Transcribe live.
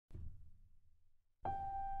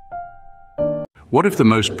What if the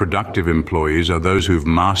most productive employees are those who've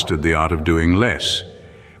mastered the art of doing less?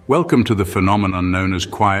 Welcome to the phenomenon known as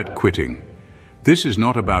quiet quitting. This is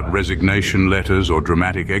not about resignation letters or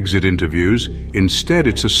dramatic exit interviews. Instead,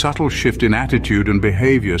 it's a subtle shift in attitude and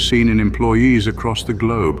behavior seen in employees across the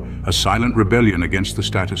globe, a silent rebellion against the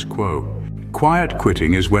status quo. Quiet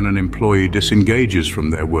quitting is when an employee disengages from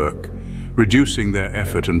their work, reducing their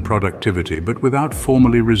effort and productivity, but without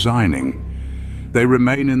formally resigning. They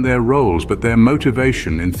remain in their roles, but their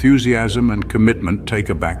motivation, enthusiasm, and commitment take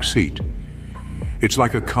a back seat. It's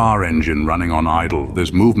like a car engine running on idle.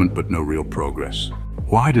 There's movement but no real progress.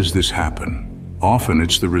 Why does this happen? Often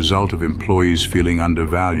it's the result of employees feeling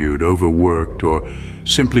undervalued, overworked, or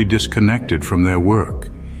simply disconnected from their work.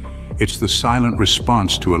 It's the silent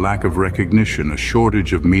response to a lack of recognition, a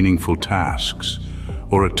shortage of meaningful tasks,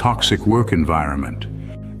 or a toxic work environment.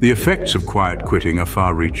 The effects of quiet quitting are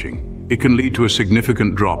far-reaching. It can lead to a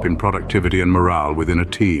significant drop in productivity and morale within a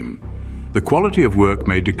team. The quality of work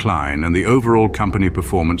may decline and the overall company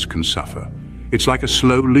performance can suffer. It's like a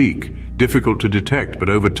slow leak, difficult to detect, but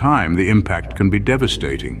over time the impact can be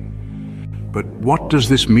devastating. But what does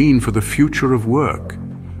this mean for the future of work?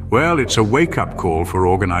 Well, it's a wake-up call for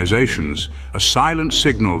organizations, a silent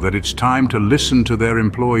signal that it's time to listen to their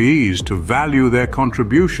employees, to value their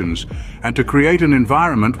contributions, and to create an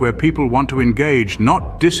environment where people want to engage,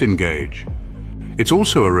 not disengage. It's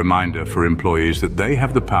also a reminder for employees that they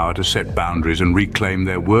have the power to set boundaries and reclaim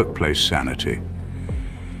their workplace sanity.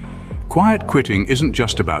 Quiet quitting isn't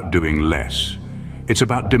just about doing less. It's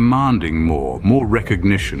about demanding more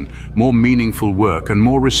recognition, more meaningful work, and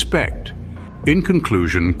more respect. In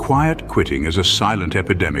conclusion, quiet quitting is a silent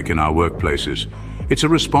epidemic in our workplaces. It's a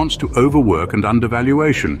response to overwork and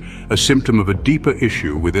undervaluation, a symptom of a deeper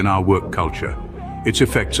issue within our work culture. Its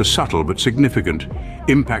effects are subtle but significant,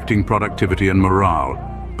 impacting productivity and morale.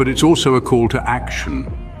 But it's also a call to action.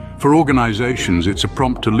 For organizations, it's a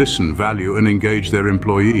prompt to listen, value, and engage their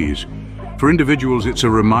employees. For individuals, it's a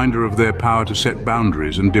reminder of their power to set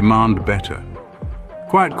boundaries and demand better.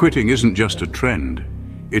 Quiet quitting isn't just a trend.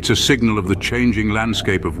 It's a signal of the changing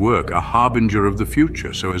landscape of work, a harbinger of the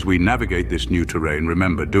future. So as we navigate this new terrain,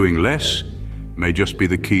 remember, doing less may just be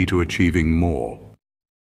the key to achieving more.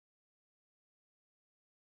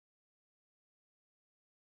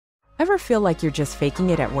 Ever feel like you're just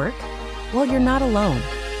faking it at work? Well, you're not alone.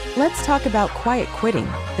 Let's talk about quiet quitting,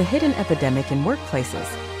 the hidden epidemic in workplaces.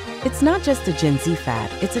 It's not just a Gen Z fad,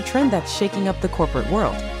 it's a trend that's shaking up the corporate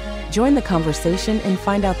world. Join the conversation and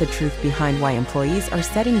find out the truth behind why employees are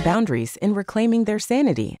setting boundaries and reclaiming their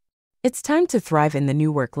sanity. It's time to thrive in the new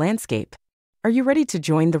work landscape. Are you ready to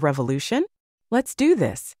join the revolution? Let's do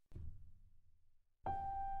this.